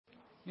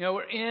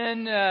We're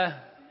in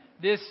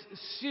this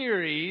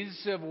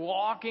series of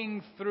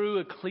walking through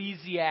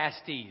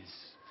Ecclesiastes.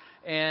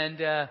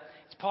 And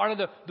it's part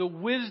of the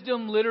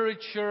wisdom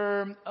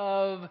literature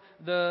of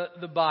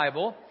the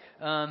Bible.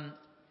 And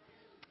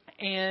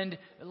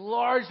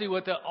largely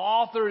what the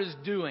author is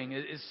doing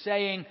is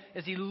saying,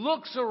 as he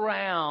looks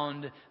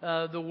around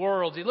the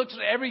world, he looks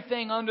at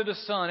everything under the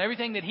sun,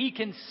 everything that he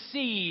can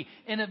see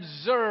and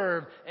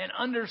observe and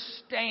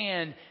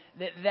understand,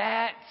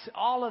 that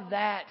all of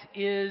that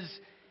uses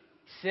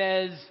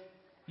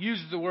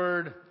the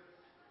word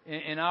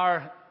in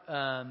our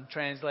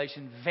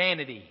translation,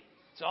 vanity.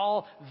 It's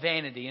all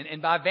vanity.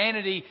 And by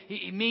vanity,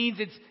 he means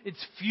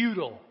it's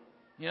futile.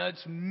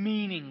 It's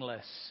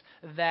meaningless.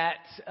 That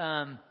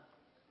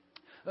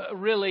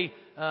really,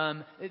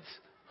 it's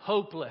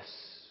hopeless.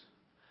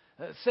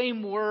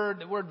 Same word,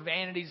 the word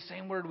vanity is the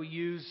same word we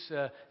use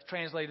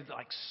translated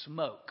like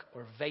smoke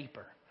or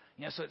vapor.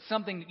 So it's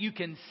something that you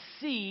can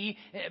see,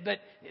 but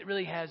it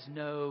really has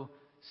no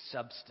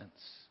substance.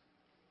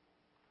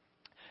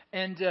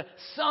 And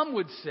some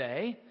would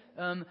say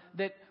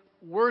that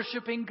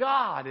worshiping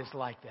God is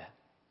like that.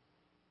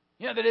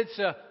 That it's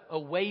a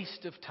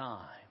waste of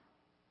time.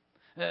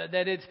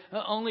 That it's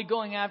only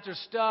going after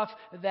stuff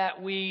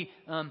that we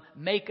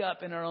make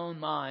up in our own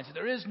minds.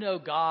 There is no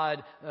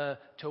God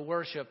to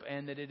worship,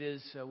 and that it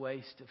is a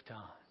waste of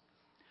time.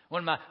 One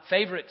of my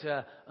favorite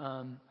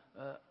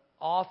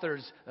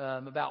authors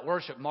about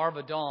worship,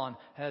 Marva Dawn,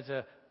 has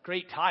a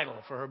great title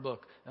for her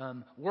book,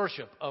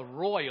 Worship, a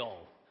Royal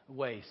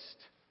Waste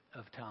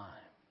of Time.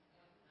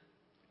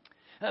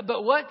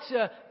 But what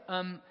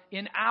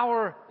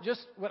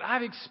what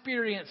I've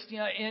experienced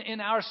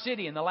in our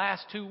city in the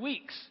last 2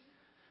 weeks,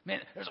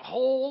 man, there's a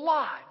whole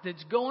lot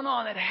that's going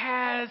on that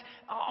has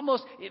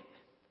almost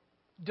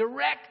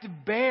direct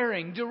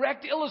bearing,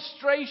 direct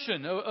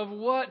illustration of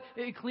what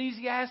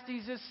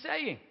Ecclesiastes is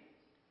saying.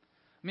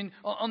 I mean,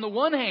 on the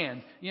one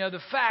hand, the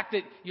fact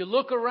that you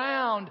look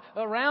around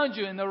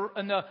you, and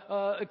the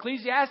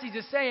Ecclesiastes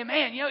is saying,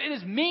 man, it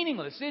is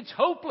meaningless, it's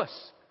hopeless.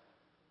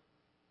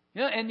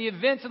 And the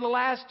events of the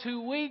last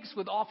 2 weeks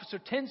with Officer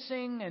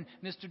Tensing and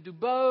Mr.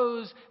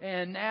 Dubose,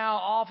 and now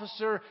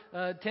Officer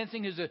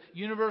Tensing, who's a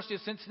University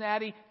of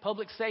Cincinnati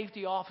public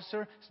safety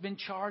officer, has been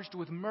charged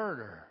with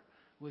murder,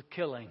 with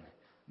killing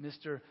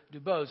Mr.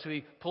 Dubose, who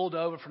he pulled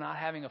over for not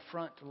having a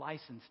front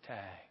license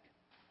tag.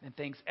 And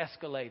things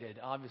escalated,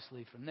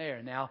 obviously, from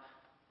there. Now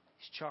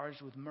he's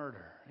charged with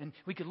murder. And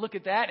we could look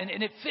at that, and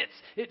it fits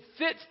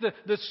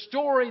the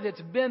story that's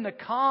been the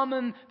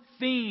common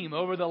theme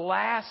over the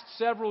last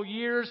several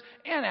years,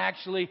 and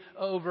actually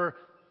over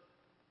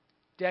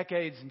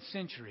decades and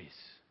centuries.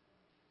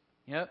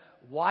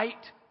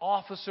 White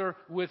officer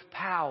with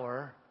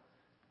power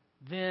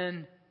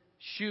then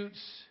shoots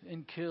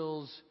and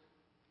kills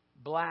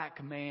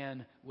black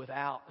man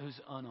who's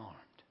unarmed.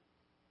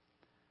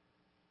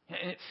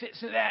 And it fits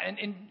to that.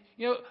 And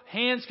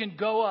hands can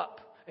go up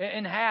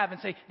and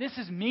say, this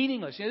is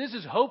meaningless. This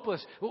is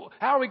hopeless.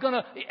 How are we going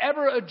to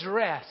ever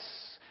address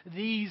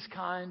these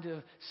kind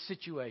of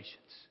situations?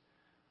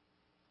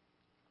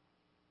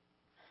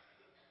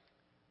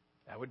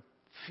 That would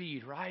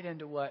feed right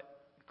into what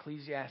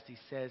Ecclesiastes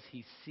says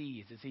he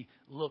sees as he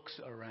looks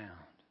around.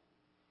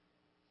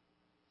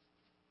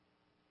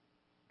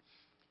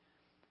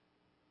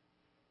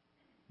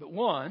 But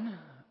one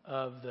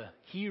of the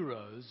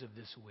heroes of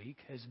this week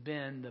has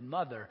been the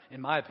mother,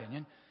 in my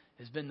opinion,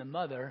 the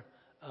mother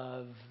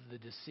of the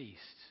deceased,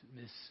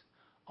 Miss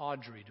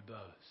Audrey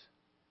Dubose,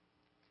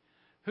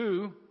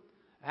 who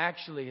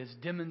actually has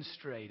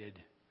demonstrated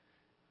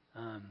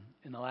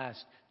in the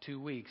last 2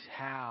 weeks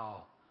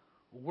how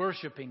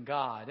worshiping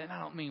God, and I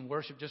don't mean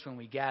worship just when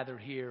we gather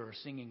here or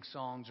singing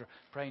songs or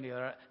praying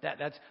together,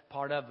 that's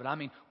part of it, but I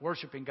mean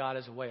worshiping God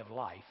as a way of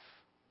life.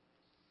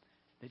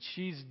 That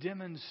she's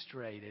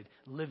demonstrated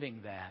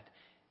living that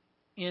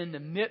in the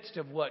midst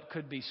of what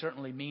could be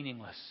certainly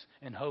meaningless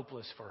and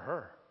hopeless for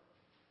her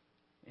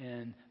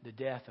in the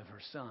death of her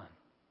son.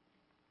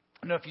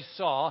 I don't know if you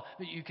saw,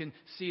 but you can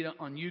see it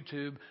on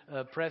YouTube,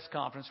 a press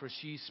conference where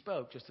she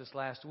spoke just this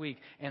last week.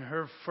 And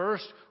her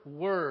first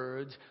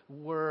words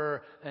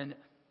were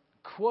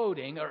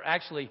quoting, or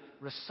actually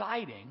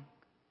reciting,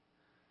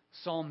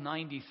 Psalm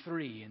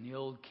 93 in the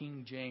old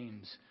King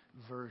James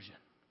Version.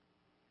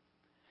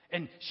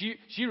 And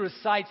she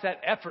recites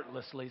that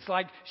effortlessly. It's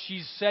like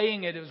she's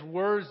saying it as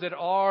words that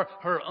are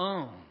her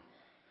own.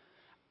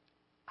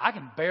 I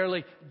can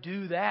barely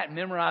do that,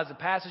 memorize the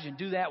passage and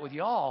do that with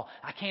y'all.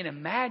 I can't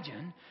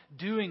imagine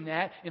doing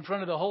that in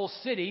front of the whole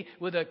city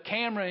with a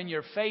camera in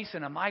your face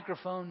and a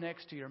microphone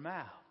next to your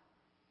mouth.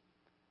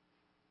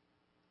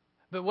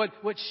 But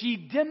what she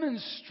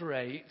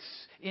demonstrates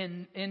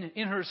in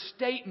her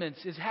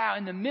statements is how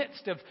in the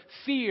midst of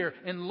fear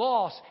and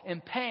loss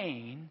and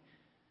pain,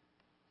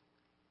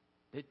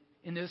 that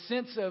in the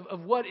sense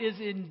of what is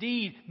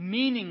indeed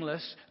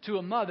meaningless to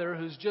a mother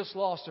who's just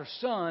lost her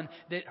son,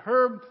 that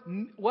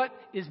what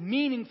is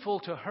meaningful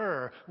to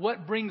her,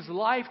 what brings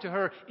life to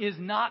her, is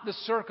not the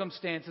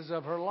circumstances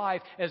of her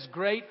life, as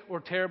great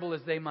or terrible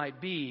as they might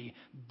be,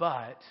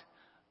 but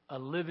a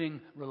living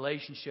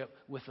relationship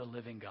with a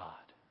living God.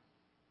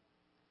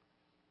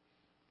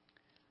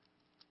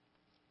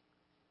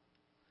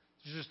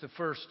 These are just the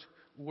first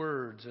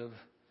words of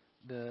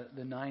the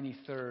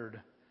 93rd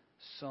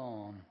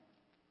Psalm.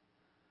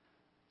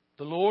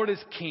 The Lord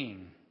is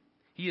king.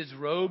 He is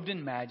robed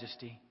in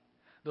majesty.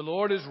 The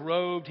Lord is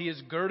robed. He is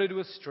girded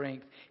with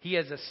strength. He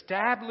has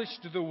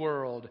established the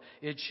world.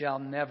 It shall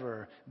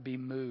never be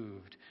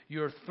moved.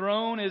 Your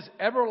throne is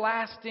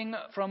everlasting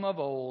from of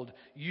old.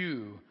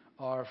 You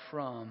are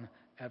from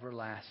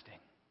everlasting.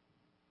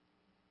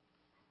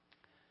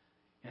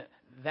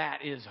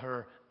 That is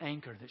her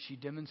anchor that she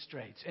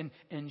demonstrates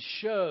and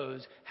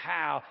shows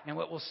how, and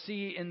what we'll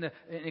see in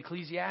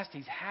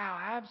Ecclesiastes,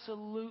 how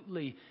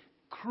absolutely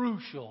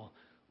crucial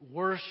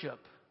worship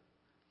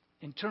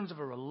in terms of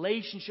a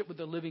relationship with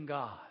the living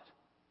God,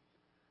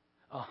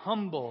 a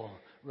humble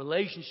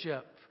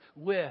relationship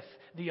with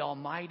the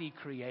Almighty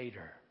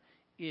Creator,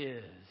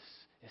 is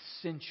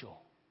essential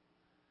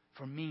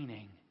for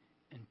meaning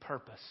and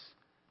purpose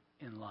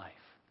in life.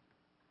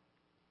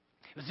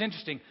 It was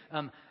interesting.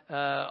 On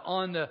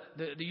the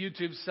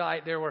YouTube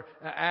site, there were,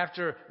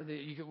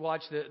 you could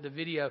watch the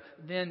video,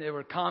 then there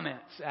were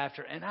comments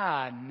after, and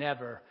I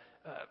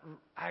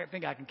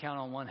think I can count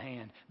on one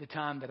hand the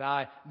time that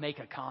I make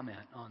a comment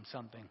on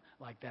something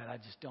like that. I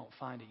just don't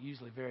find it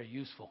usually very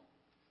useful.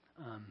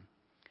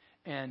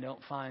 And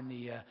don't find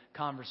the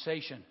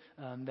conversation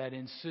that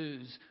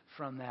ensues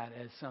from that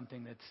as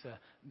something that's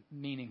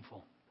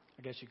meaningful.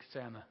 I guess you could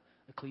say I'm a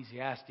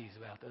Ecclesiastes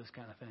about those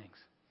kind of things.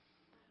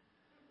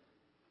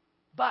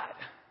 But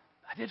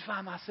I did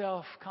find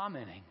myself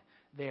commenting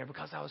there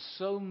because I was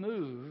so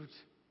moved.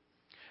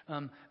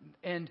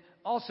 And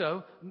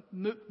also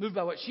moved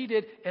by what she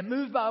did and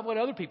moved by what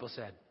other people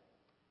said.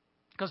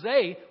 Because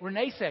they were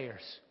naysayers.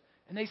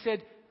 And they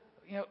said,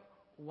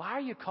 why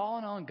are you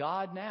calling on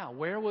God now?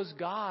 Where was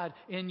God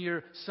in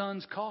your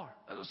son's car?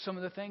 Those were some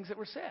of the things that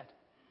were said.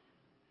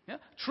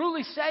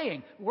 Truly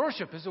saying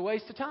worship is a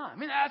waste of time. I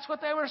mean, that's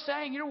what they were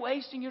saying. You're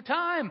wasting your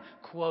time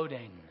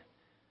quoting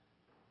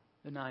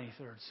the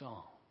 93rd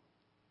Psalm.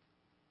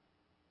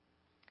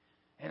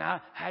 And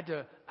I had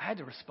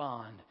to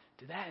respond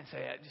to that and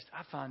say,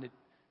 I find it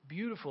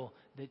beautiful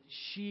that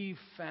she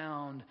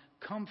found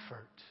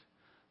comfort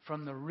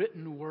from the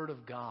written Word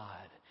of God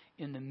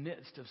in the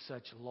midst of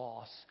such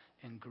loss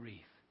and grief.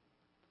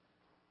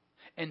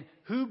 And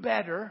who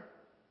better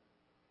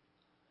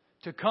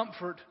to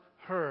comfort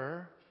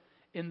her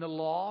in the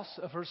loss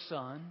of her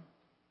son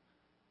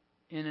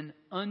in an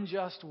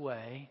unjust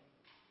way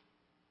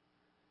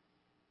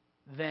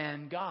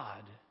than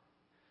God,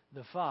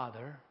 the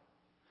Father,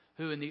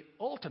 who in the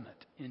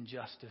ultimate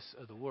injustice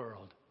of the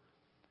world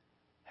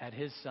had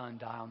His Son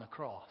die on the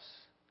cross,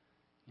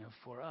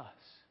 for us.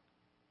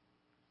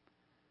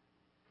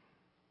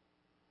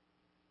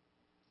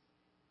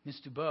 Ms.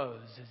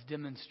 DuBose has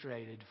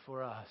demonstrated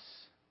for us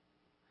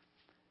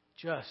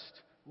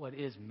just what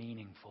is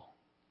meaningful,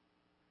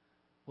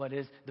 what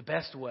is the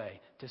best way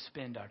to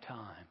spend our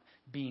time,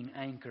 being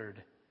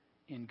anchored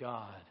in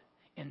God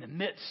in the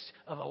midst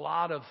of a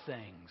lot of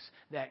things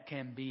that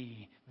can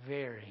be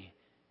very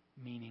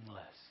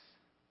meaningless.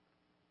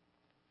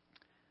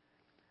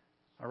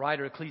 Our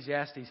writer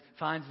Ecclesiastes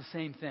finds the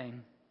same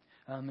thing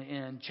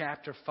in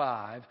chapter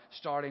 5,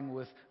 starting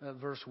with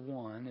verse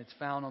 1. It's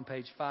found on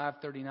page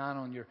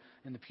 539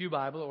 in the Pew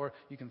Bible, or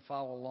you can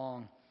follow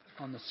along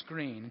on the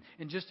screen.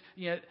 And just,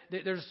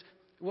 there's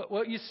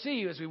what you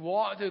see as we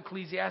walk through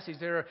Ecclesiastes,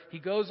 he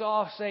goes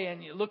off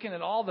saying, looking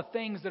at all the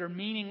things that are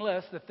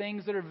meaningless, the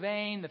things that are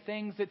vain, the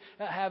things that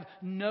have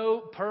no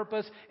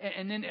purpose.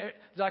 And then,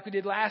 like we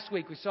did last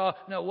week, we saw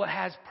what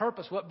has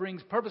purpose, what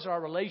brings purpose are our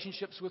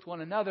relationships with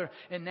one another.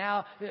 And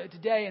now,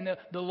 today, in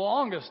the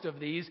longest of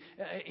these,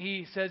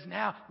 he says,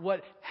 now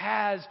what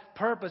has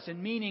purpose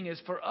and meaning is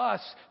for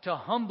us to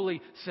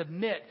humbly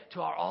submit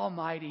to our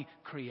Almighty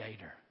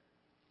Creator.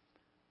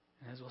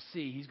 And as we'll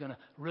see, he's going to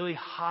really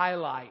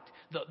highlight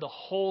the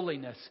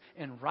holiness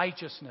and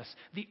righteousness,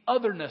 the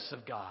otherness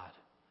of God.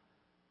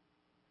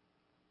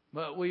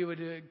 What we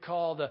would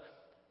call the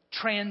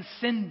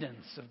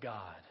transcendence of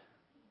God.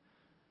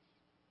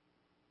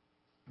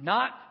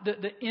 Not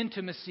the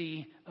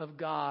intimacy of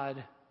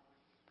God,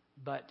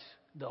 but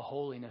the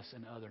holiness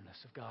and otherness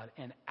of God.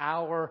 And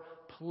our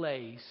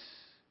place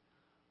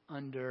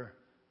under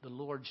the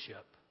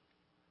lordship,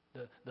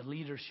 the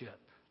leadership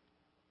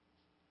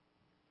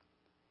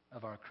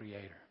of our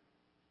Creator.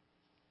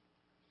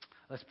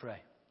 Let's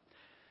pray.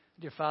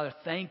 Dear Father,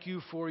 thank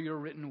you for your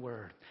written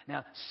word.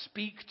 Now,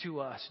 speak to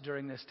us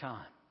during this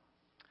time.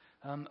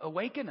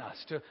 Awaken us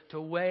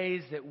to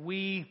ways that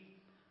we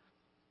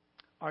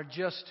are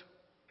just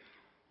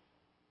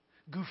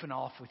goofing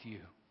off with you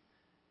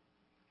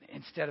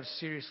instead of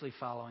seriously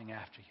following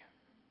after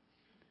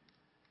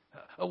you.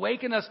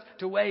 Awaken us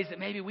to ways that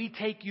maybe we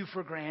take you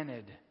for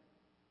granted.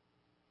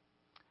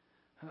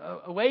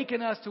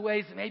 Awaken us to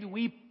ways that maybe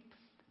we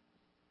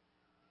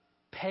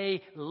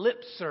pay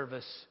lip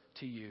service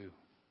to you.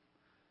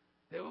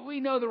 That we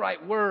know the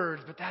right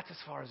words, but that's as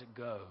far as it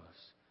goes.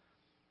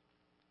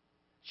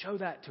 Show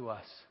that to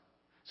us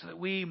so that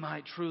we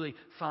might truly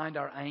find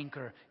our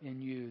anchor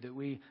in you, that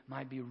we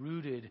might be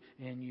rooted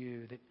in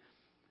you, that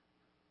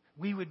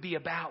we would be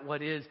about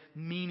what is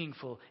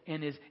meaningful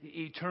and is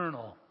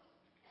eternal.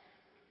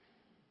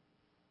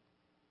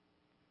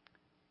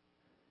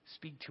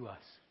 Speak to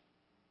us.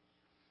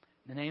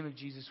 In the name of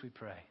Jesus we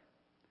pray.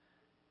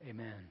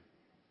 Amen.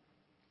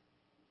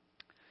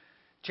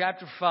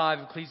 Chapter 5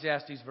 of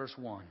Ecclesiastes, verse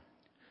 1.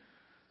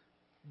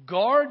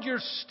 Guard your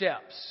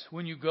steps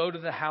when you go to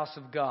the house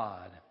of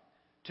God.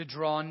 To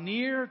draw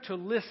near to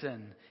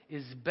listen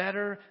is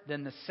better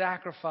than the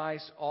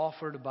sacrifice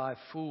offered by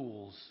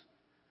fools,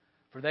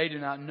 for they do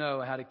not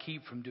know how to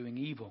keep from doing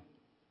evil.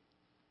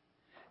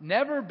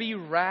 Never be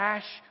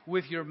rash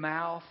with your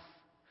mouth,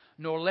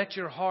 nor let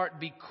your heart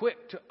be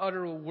quick to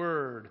utter a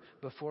word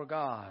before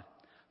God.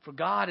 For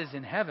God is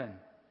in heaven,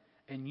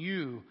 and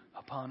you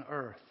upon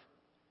earth.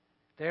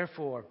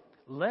 Therefore,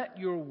 let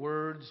your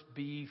words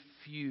be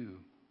few.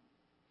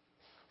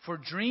 For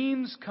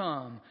dreams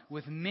come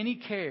with many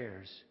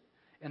cares,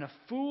 and a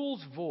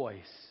fool's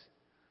voice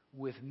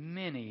with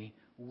many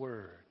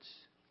words.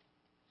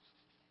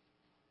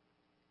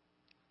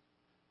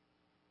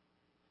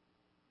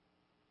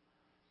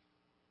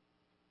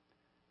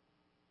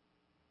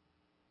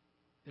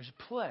 There's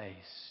a place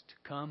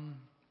to come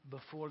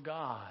before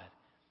God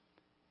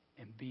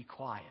and be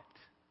quiet.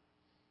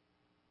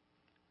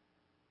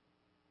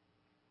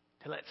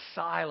 To let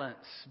silence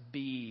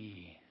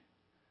be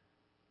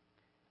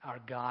our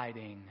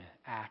guiding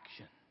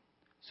action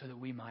so that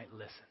we might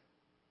listen.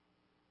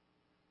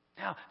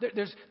 Now,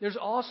 there's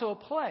also a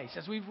place,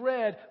 as we've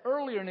read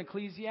earlier in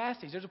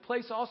Ecclesiastes, there's a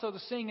place also to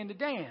sing and to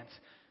dance.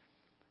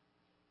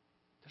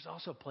 There's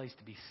also a place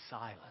to be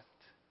silent.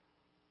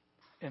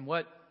 And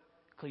what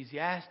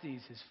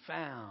Ecclesiastes has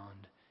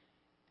found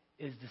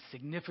is the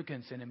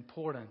significance and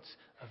importance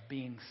of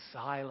being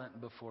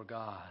silent before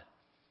God.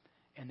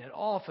 And that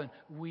often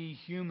we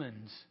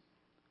humans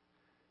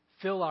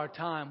fill our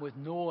time with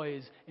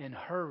noise and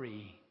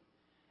hurry,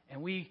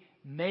 and we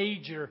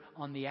major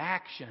on the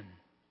action,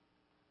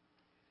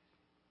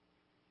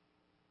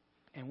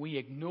 and we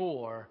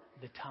ignore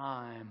the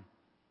time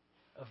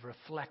of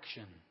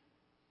reflection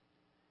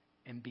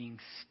and being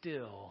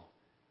still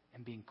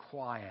and being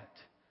quiet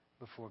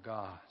before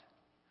God.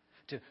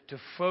 To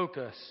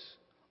focus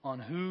on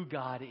who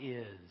God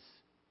is.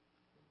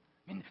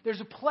 I mean, there's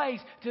a place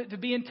to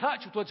be in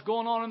touch with what's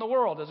going on in the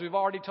world, as we've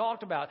already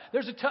talked about.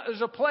 There's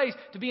a place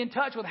to be in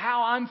touch with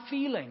how I'm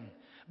feeling.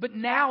 But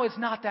now is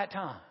not that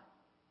time.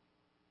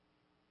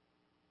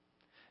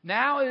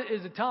 Now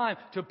is the time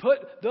to put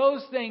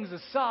those things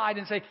aside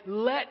and say,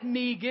 let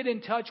me get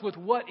in touch with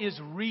what is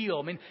real.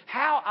 I mean,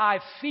 how I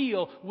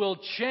feel will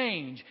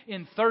change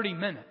in 30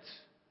 minutes.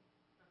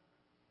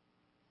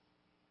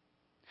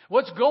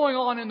 What's going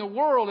on in the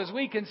world, as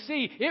we can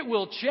see, it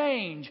will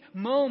change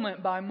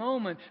moment by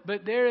moment.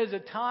 But there is a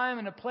time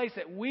and a place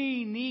that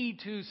we need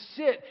to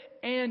sit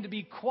and to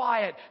be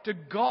quiet, to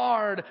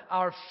guard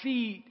our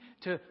feet,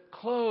 to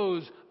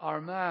close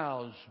our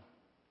mouths,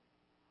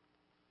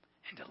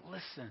 and to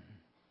listen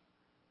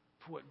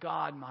for what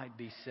God might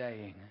be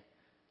saying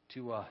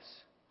to us.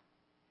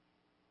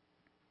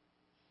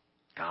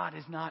 God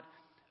is not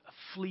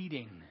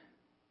fleeting.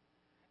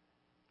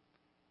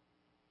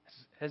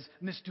 As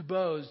Ms.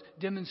 Dubose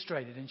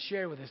demonstrated and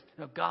shared with us,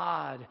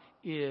 God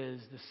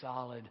is the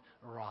solid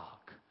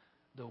rock,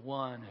 the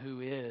one who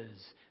is,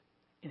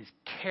 in his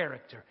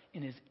character,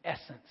 in his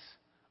essence,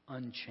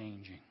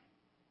 unchanging.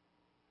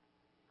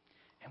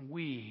 And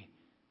we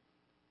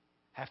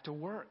have to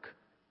work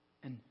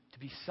and to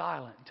be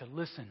silent, to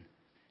listen,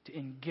 to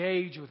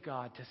engage with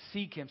God, to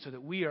seek him so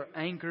that we are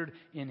anchored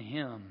in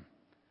him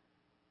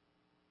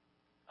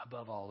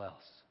above all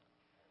else.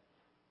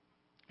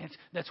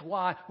 That's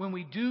why when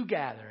we do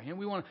gather,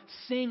 we want to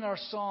sing our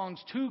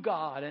songs to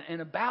God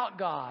and about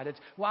God. It's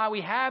why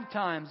we have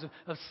times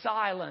of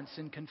silence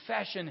and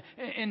confession.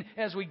 And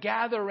as we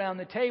gather around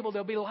the table,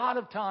 there'll be a lot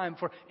of time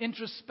for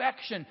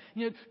introspection.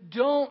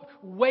 Don't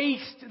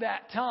waste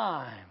that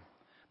time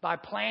by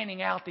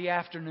planning out the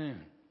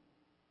afternoon.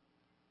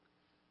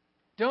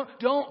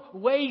 Don't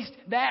waste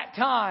that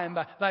time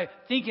by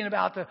thinking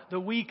about the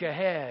week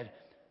ahead.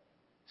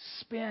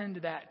 Spend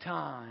that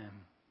time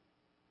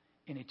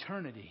in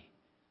eternity,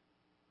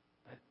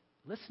 but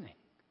listening,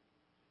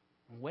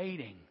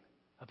 waiting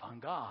upon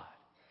God,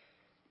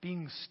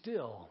 being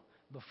still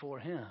before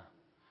him,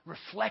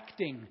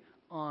 reflecting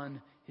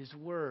on his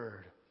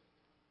word,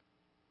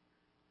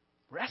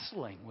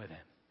 wrestling with him.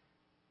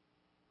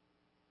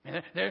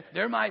 And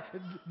there might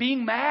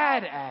being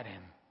mad at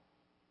him,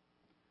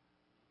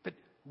 but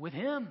with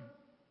him.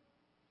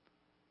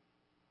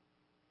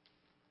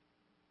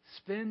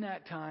 Spend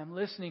that time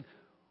listening,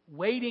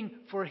 waiting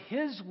for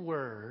his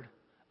word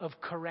of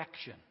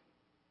correction.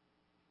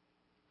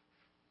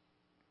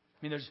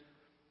 mean, there's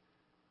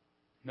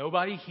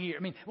nobody here. I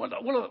mean, one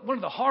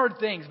of the hard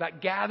things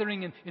about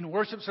gathering in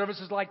worship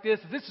services like this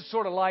is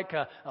sort of like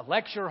a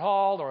lecture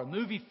hall or a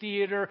movie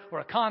theater or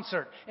a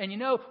concert. And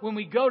when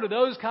we go to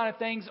those kind of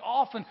things,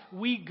 often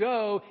we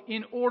go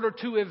in order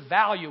to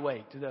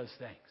evaluate those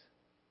things.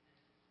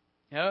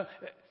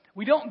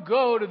 We don't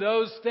go to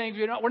those things.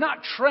 We're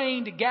not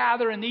trained to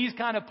gather in these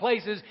kind of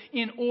places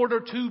in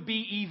order to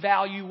be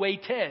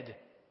evaluated.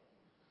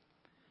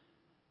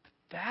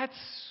 That's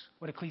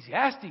what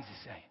Ecclesiastes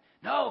is saying.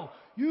 No,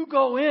 you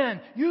go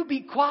in, you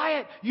be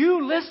quiet,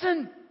 you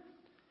listen.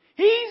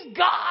 He's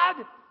God.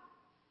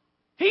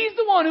 He's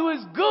the one who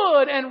is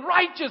good and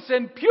righteous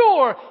and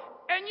pure,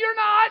 and you're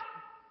not.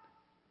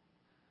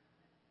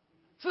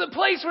 So the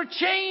place where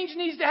change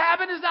needs to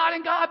happen is not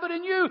in God, but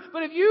in you.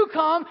 But if you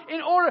come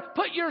in order to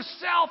put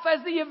yourself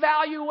as the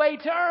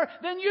evaluator,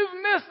 then you've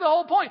missed the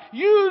whole point.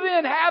 You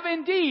then have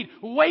indeed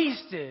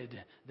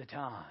wasted the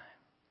time.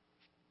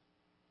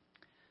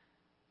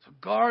 So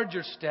guard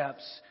your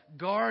steps.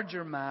 Guard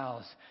your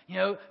mouths.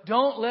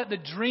 Don't let the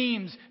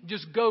dreams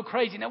just go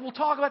crazy. Now, we'll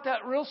talk about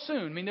that real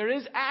soon. I mean, there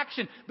is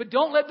action, but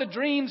don't let the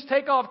dreams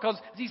take off because,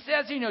 as he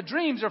says,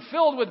 dreams are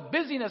filled with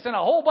busyness and a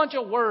whole bunch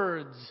of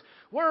words.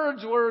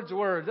 Words, words,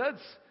 words.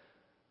 That's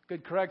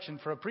good correction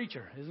for a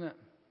preacher, isn't it?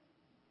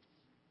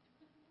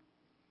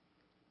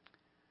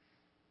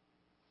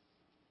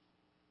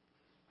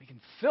 We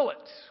can fill it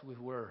with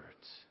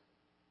words.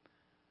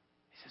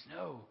 He says,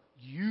 no,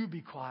 you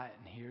be quiet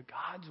and hear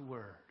God's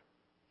word.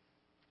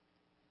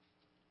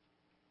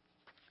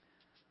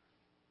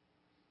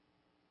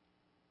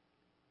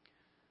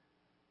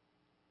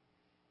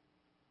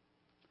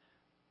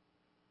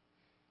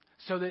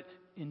 So that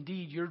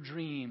indeed your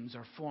dreams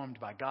are formed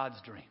by God's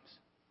dreams.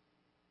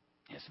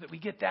 So that we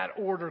get that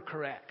order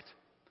correct.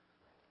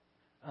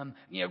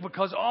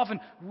 Because often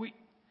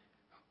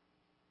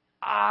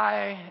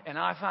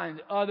I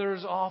find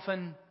others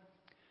often,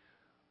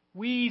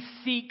 we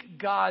seek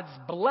God's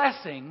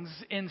blessings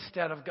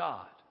instead of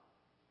God.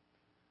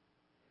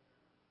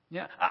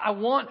 I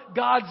want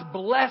God's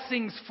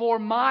blessings for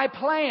my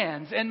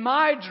plans and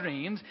my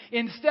dreams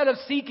instead of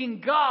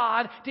seeking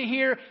God to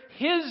hear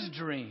His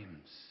dreams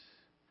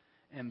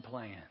and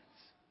plans.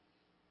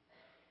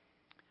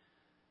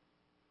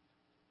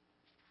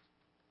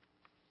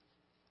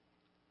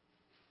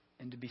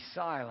 And to be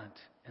silent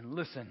and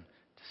listen,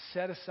 to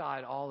set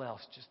aside all else,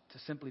 just to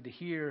simply to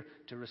hear,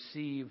 to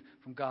receive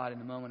from God in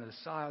the moment of the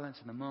silence,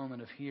 in the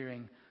moment of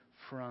hearing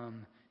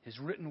from His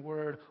written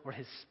word or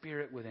His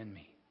Spirit within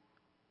me.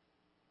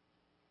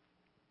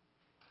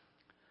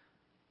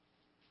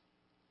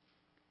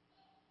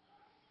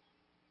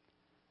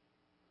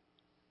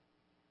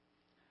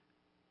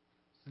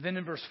 Then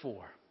in verse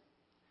 4,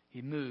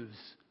 he moves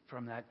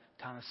from that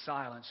time of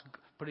silence,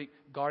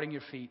 guarding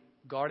your feet,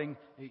 guarding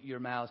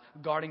your mouths,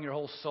 guarding your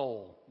whole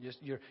soul, just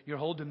your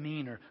whole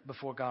demeanor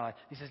before God.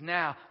 He says,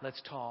 now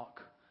let's talk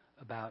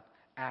about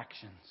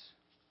actions.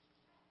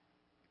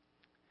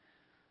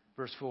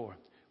 Verse 4,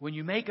 when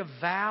you make a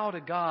vow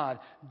to God,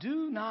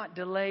 do not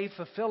delay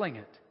fulfilling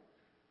it,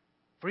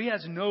 for He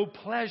has no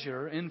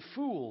pleasure in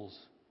fools.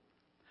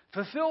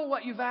 Fulfill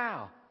what you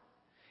vow.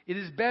 It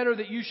is better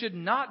that you should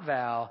not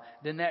vow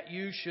than that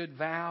you should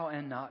vow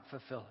and not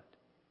fulfill it.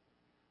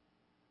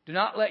 Do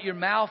not let your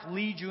mouth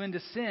lead you into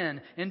sin,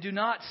 and do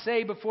not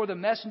say before the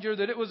messenger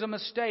that it was a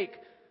mistake.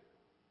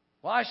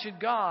 Why should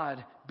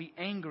God be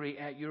angry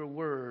at your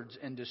words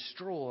and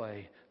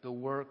destroy the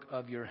work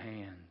of your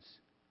hands?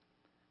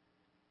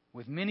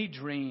 With many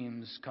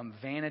dreams come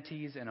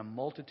vanities and a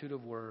multitude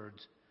of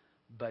words,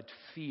 but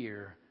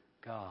fear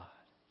God.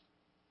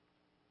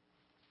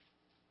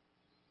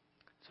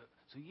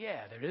 So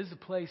there is a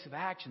place of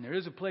action. There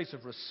is a place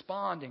of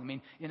responding. I mean,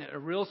 in a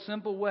real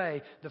simple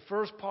way, the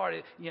first part,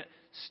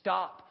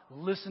 stop,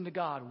 listen to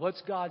God.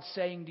 What's God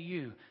saying to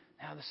you?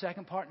 Now, the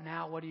second part,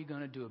 now what are you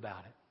going to do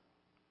about it?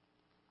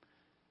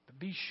 But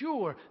be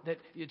sure that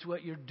it's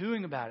what you're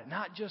doing about it,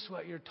 not just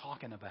what you're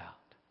talking about.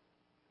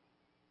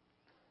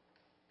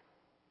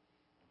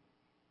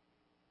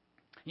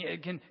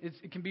 It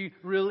can be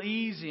real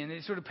easy, and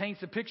it sort of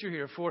paints the picture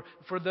here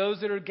for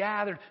those that are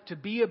gathered to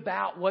be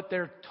about what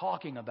they're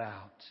talking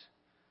about.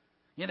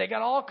 They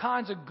got all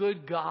kinds of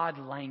good God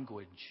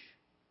language.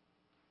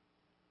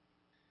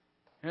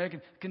 They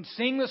can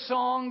sing the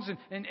songs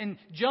and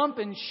jump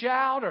and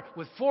shout or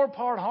with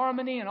 4-part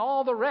harmony and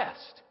all the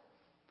rest.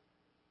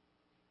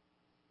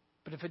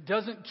 But if it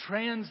doesn't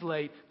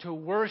translate to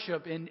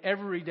worship in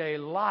everyday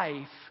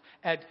life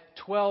at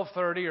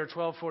 12:30 or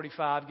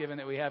 12:45, given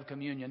that we have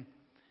communion,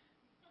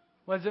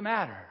 what does it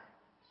matter?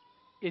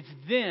 It's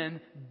then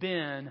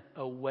been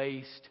a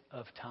waste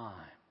of time.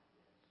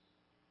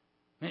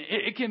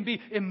 It can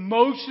be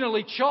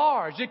emotionally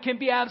charged. It can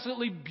be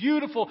absolutely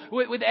beautiful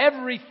with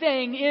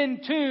everything in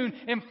tune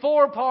in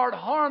 4-part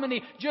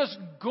harmony, just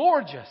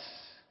gorgeous.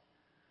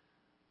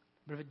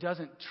 But if it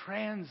doesn't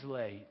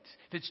translate,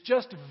 if it's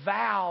just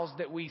vows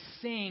that we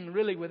sing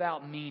really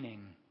without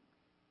meaning.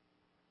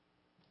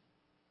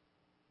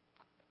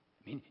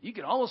 I mean, you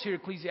can almost hear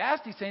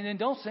Ecclesiastes saying, then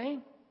don't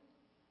sing.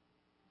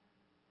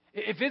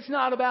 if it's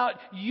not about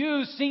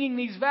you singing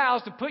these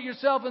vows to put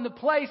yourself in the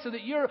place so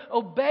that you're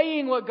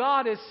obeying what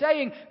God is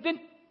saying, then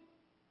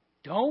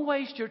don't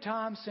waste your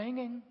time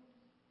singing.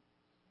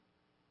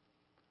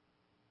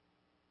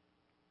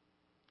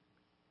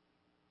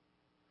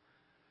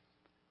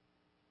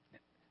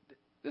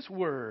 This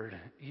word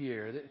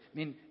here,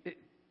 this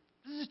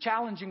is a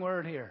challenging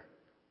word here.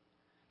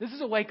 This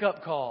is a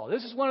wake-up call.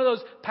 This is one of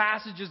those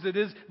passages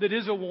that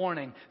is a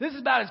warning. This is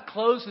about as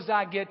close as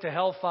I get to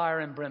hellfire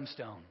and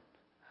brimstone.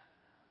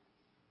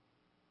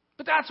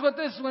 But that's what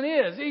this one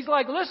is. He's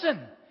like, listen,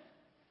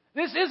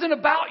 this isn't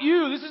about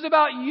you. This is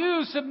about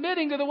you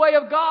submitting to the way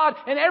of God,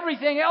 and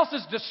everything else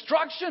is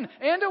destruction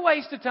and a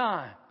waste of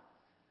time.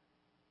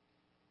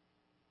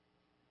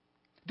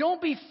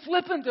 Don't be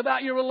flippant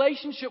about your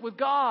relationship with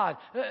God.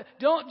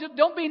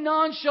 Don't be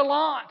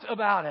nonchalant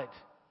about it.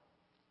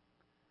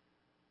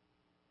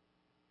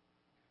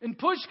 And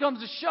push comes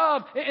to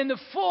shove, in the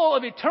full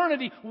of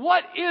eternity,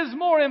 what is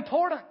more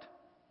important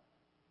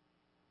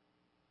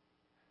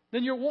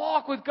than your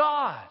walk with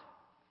God?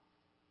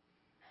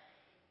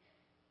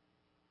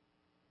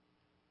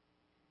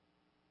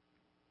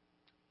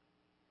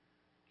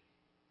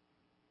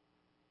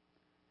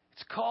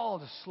 It's a call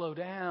to slow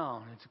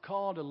down. It's a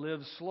call to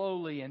live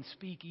slowly and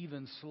speak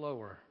even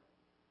slower.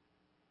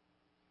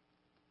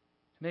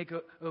 Make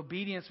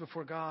obedience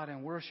before God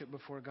and worship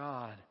before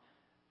God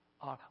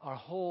our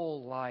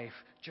whole life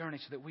journey,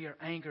 so that we are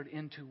anchored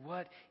into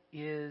what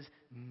is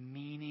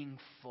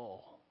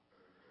meaningful.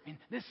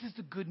 This is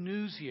the good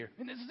news here.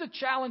 This is a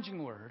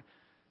challenging word,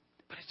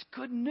 but it's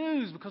good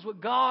news, because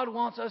what God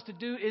wants us to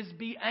do is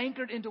be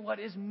anchored into what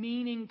is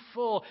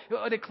meaningful.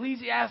 What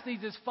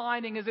Ecclesiastes is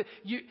finding is that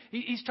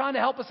he's trying to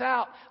help us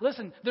out.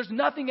 Listen, there's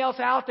nothing else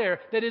out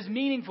there that is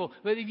meaningful.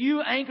 But if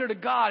you anchor to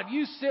God, if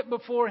you sit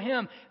before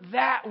Him,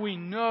 that we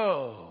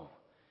know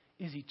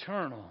is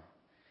eternal.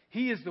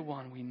 He is the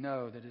one we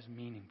know that is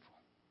meaningful.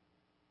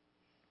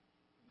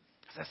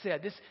 As I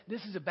said,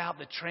 this is about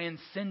the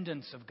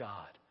transcendence of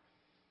God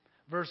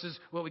versus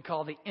what we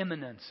call the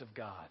immanence of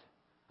God.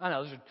 I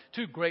know those are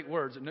two great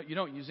words that you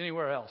don't use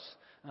anywhere else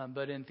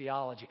but in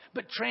theology.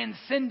 But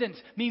transcendence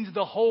means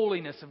the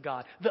holiness of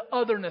God, the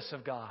otherness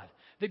of God,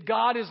 that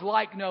God is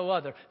like no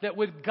other. That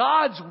with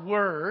God's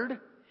word,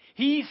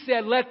 He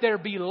said, "Let there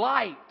be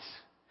light,"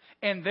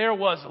 and there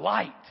was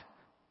light.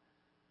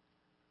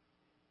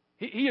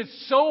 He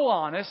is so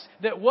honest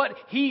that what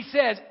He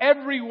says,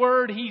 every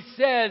word He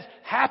says,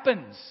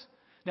 happens.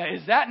 Now,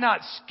 is that not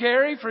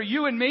scary for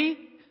you and me?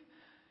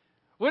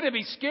 Wouldn't it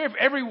be scary if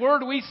every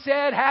word we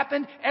said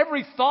happened?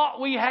 Every thought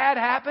we had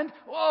happened?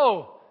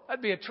 Whoa,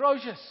 that'd be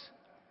atrocious.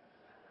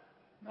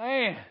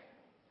 Man.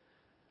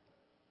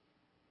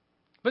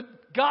 But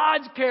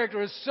God's character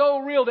is so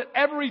real that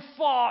every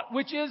thought,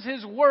 which is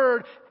His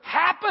word,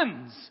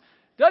 happens.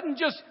 Doesn't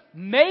just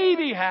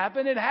maybe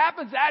happen, it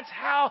happens. That's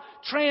how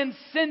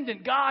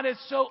transcendent. God is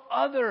so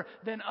other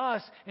than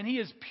us, and He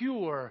is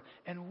pure,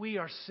 and we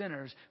are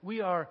sinners. We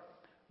are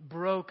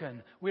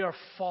broken. We are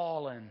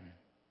fallen,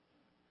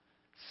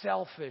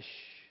 selfish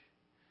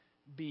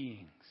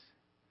beings.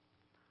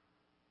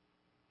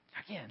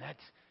 Again,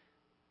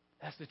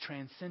 that's the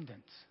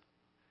transcendence.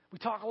 We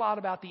talk a lot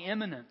about the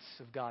immanence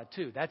of God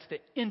too. That's the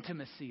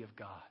intimacy of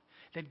God,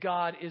 that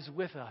God is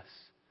with us.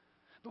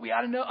 But we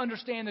ought to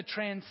understand the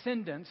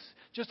transcendence,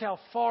 just how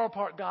far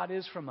apart God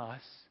is from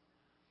us,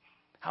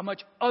 how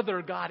much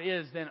other God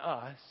is than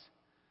us,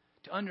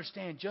 to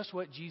understand just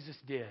what Jesus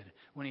did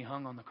when He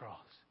hung on the cross.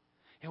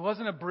 It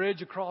wasn't a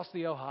bridge across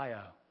the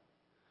Ohio.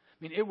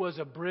 It was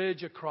a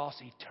bridge across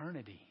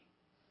eternity.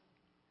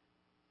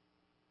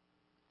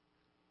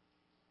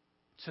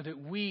 So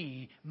that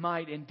we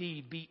might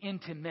indeed be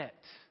intimate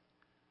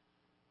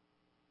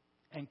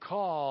and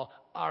call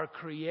our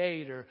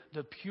Creator,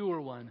 the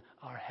pure one,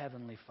 our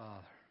Heavenly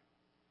Father.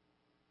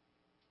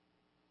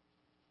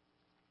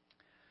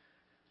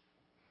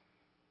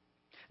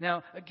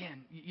 Now,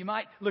 again, you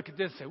might look at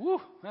this and say, "Woo,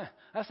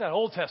 that's that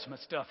Old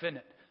Testament stuff, isn't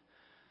it?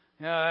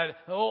 That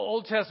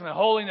Old Testament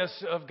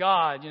holiness of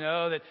God,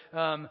 that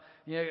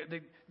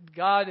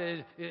God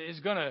is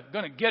going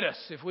to get us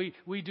if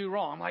we do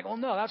wrong." I'm like, "Oh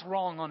no, that's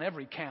wrong on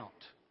every count."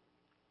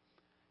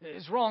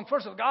 It's wrong.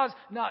 First of all,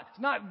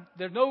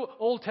 there's no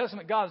Old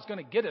Testament God that's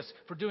going to get us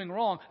for doing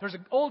wrong. There's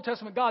an Old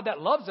Testament God that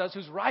loves us,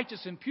 who's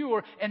righteous and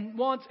pure, and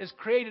has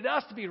created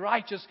us to be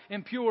righteous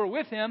and pure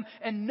with Him,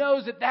 and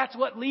knows that that's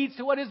what leads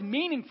to what is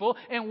meaningful,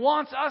 and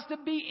wants us to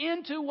be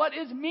into what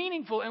is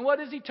meaningful and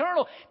what is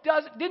eternal.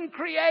 Didn't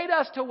create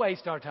us to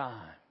waste our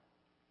time,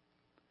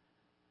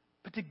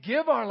 but to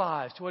give our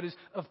lives to what is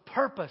of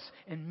purpose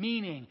and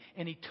meaning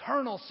and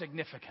eternal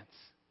significance.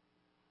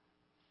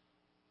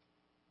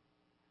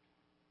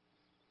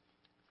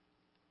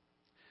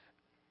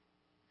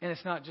 And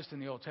it's not just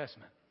in the Old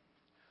Testament.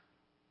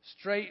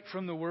 Straight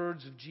from the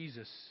words of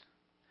Jesus.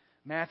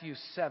 Matthew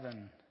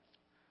 7,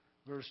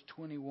 verse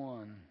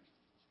 21.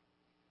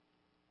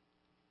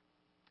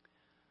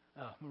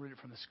 I'm going to read it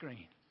from the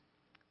screen.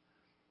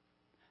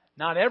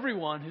 "Not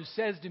everyone who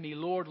says to me,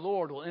 'Lord,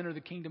 Lord,' will enter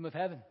the kingdom of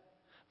heaven,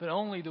 but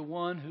only the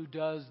one who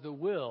does the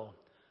will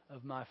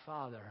of my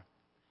Father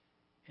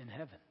in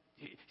heaven.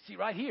 See,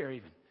 right here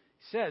even,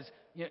 he says,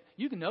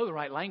 you can know the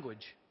right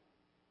language.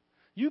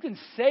 You can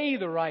say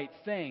the right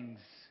things.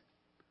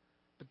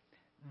 But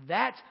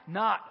that's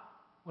not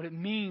what it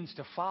means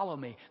to follow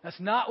me. That's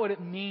not what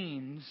it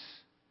means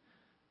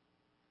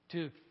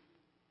to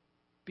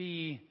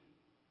be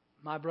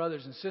my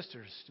brothers and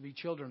sisters, to be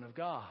children of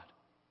God.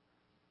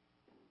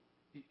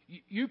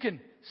 You can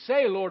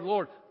say, Lord,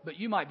 Lord, but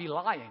you might be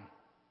lying.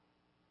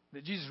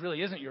 That Jesus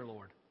really isn't your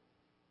Lord.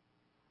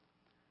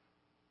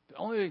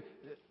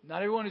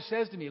 Not everyone who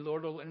says to me,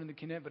 Lord, will enter the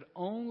kingdom, but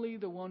only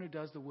the one who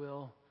does the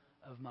will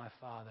of my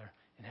Father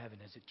in heaven,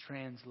 as it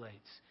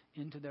translates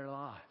into their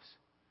lives.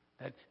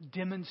 That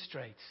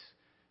demonstrates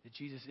that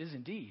Jesus is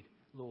indeed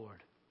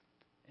Lord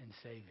and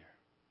Savior.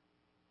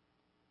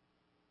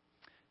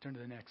 Turn to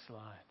the next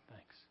slide.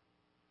 Thanks.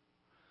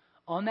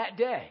 On that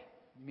day,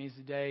 it means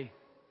the day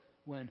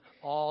when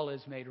all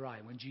is made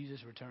right, when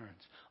Jesus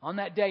returns. On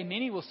that day,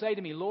 many will say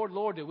to me, Lord,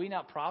 Lord, did we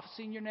not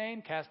prophesy in your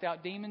name, cast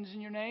out demons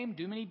in your name,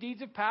 do many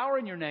deeds of power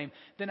in your name?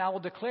 Then I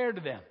will declare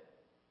to them,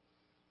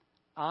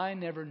 I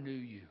never knew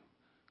you.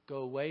 Go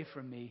away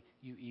from me,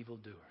 you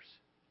evildoers.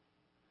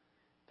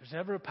 If there's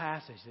ever a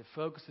passage that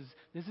focuses,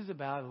 this is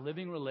about a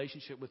living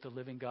relationship with the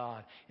living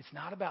God. It's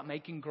not about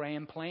making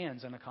grand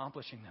plans and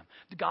accomplishing them.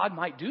 God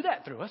might do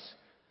that through us.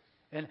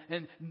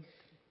 And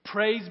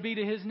praise be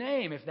to His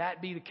name if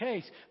that be the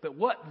case. But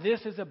what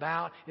this is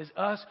about is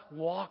us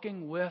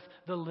walking with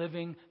the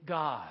living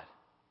God.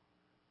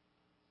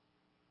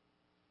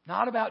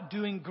 Not about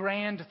doing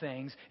grand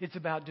things. It's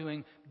about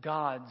doing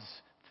God's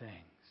things.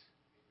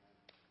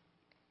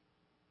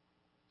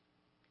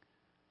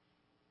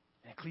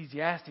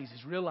 Ecclesiastes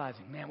is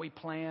realizing, man, we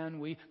plan,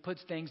 we put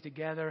things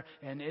together,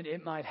 and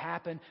it might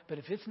happen. But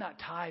if it's not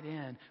tied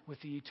in with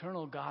the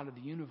eternal God of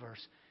the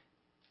universe,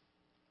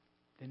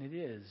 then it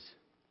is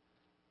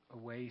a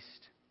waste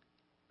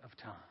of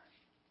time.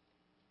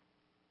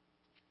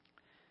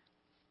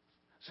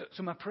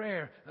 So my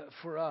prayer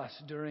for us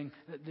during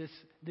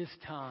this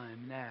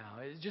time now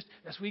is just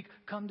as we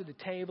come to the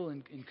table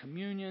in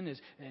communion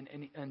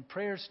and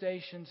prayer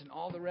stations and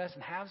all the rest,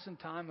 and have some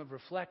time of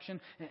reflection,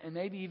 and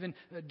maybe even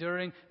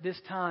during this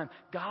time,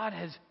 God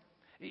has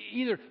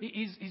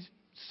He's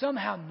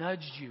somehow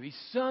nudged you. He's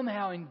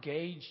somehow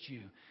engaged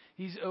you.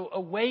 He's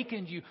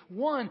awakened you,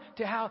 one,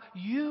 to how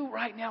you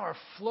right now are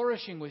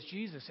flourishing with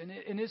Jesus.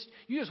 And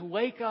you just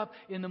wake up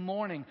in the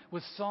morning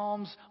with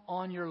psalms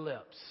on your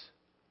lips.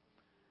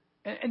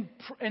 And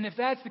if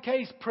that's the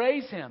case,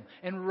 praise Him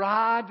and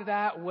ride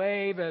that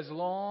wave as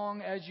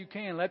long as you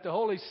can. Let the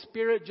Holy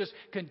Spirit just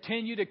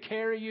continue to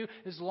carry you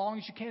as long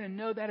as you can, and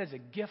know that as a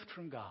gift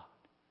from God.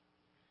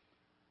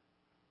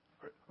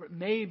 Or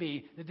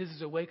maybe that this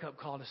is a wake-up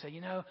call to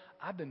say,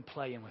 I've been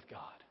playing with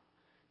God.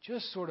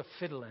 Just sort of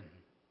fiddling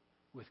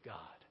with God.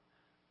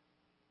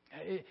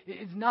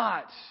 It's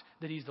not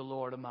that He's the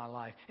Lord of my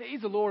life.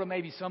 He's the Lord of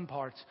maybe some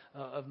parts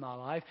of my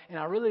life. And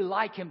I really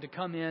like Him to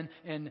come in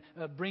and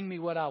bring me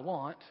what I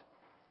want.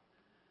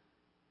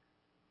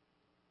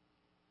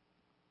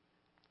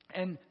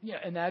 And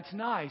that's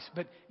nice.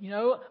 But,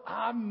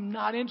 I'm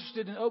not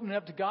interested in opening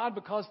up to God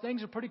because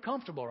things are pretty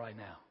comfortable right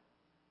now.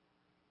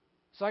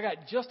 So I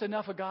got just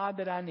enough of God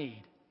that I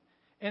need.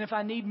 And if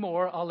I need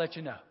more, I'll let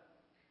you know.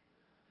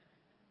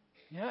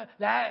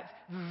 That's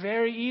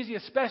very easy,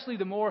 especially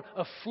the more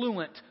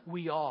affluent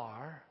we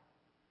are,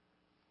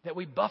 that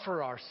we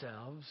buffer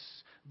ourselves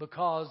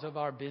because of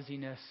our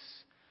busyness,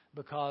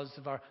 because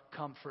of our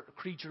comfort,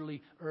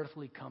 creaturely,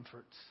 earthly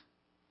comforts.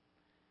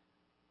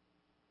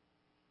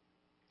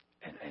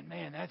 And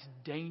man, that's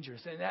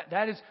dangerous. And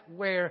that is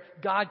where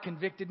God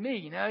convicted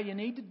me. You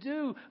need to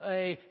do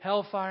a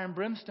hellfire and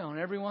brimstone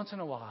every once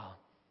in a while.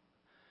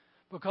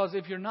 Because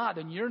if you're not,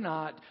 then you're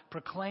not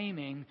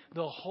proclaiming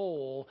the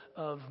whole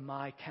of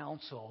my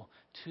counsel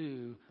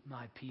to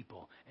my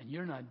people. And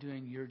you're not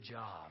doing your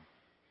job,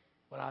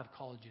 what I've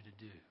called you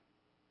to do.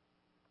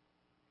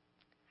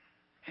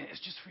 And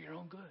it's just for your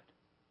own good.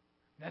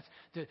 That's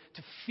to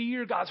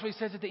fear God. That's what He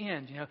says at the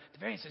end. The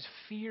very end says,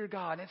 fear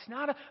God. And it's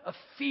not a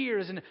fear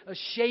as in a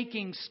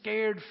shaking,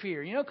 scared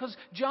fear. Because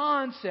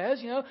John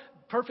says,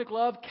 perfect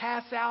love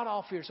casts out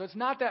all fear. So it's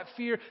not that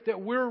fear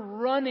that we're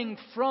running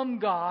from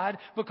God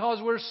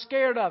because we're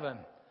scared of Him.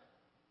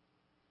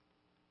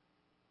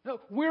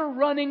 No, we're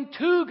running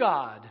to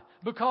God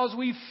because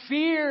we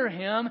fear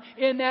Him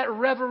in that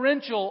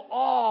reverential,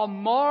 awe,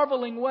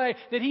 marveling way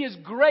that He is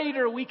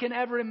greater we can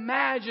ever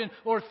imagine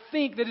or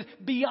think, that is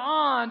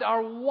beyond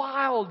our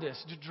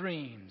wildest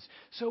dreams.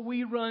 So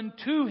we run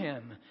to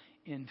Him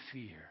in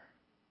fear.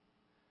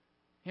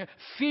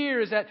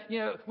 Fear is that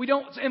we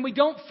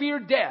don't fear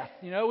death.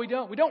 We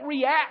don't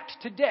react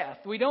to death.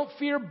 We don't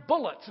fear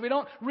bullets. We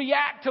don't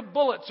react to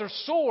bullets or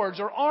swords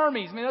or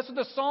armies. That's what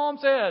the Psalm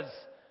says.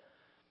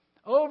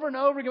 Over and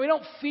over again. We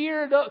don't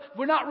fear those.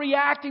 We're not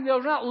reacting to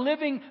those. We're not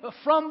living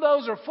from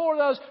those or for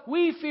those.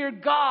 We fear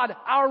God.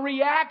 Our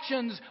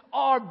reactions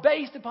are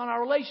based upon our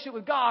relationship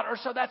with God, or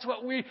so that's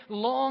what we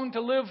long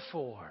to live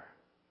for.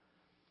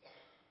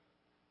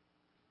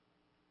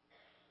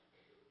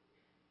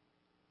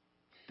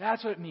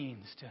 That's what it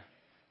means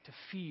to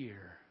fear.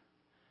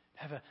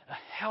 Have a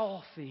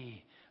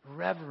healthy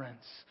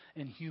reverence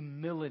and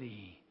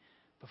humility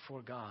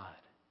before God.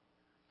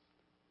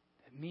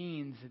 It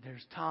means that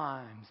there's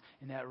times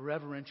in that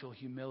reverential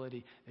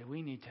humility that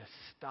we need to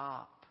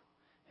stop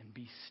and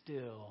be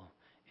still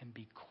and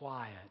be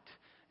quiet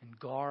and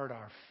guard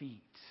our feet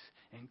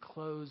and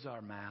close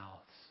our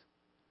mouths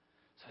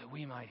so that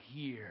we might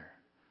hear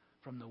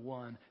from the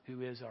one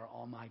who is our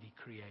almighty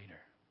creator.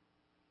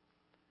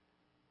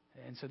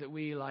 And so that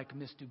we, like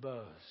Miss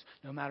Dubose,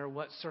 no matter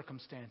what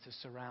circumstances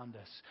surround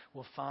us,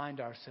 will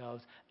find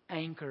ourselves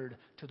anchored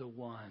to the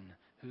one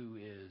who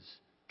is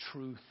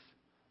truth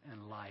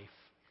and life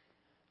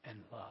and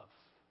love.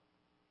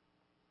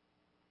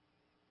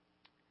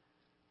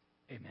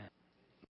 Amen.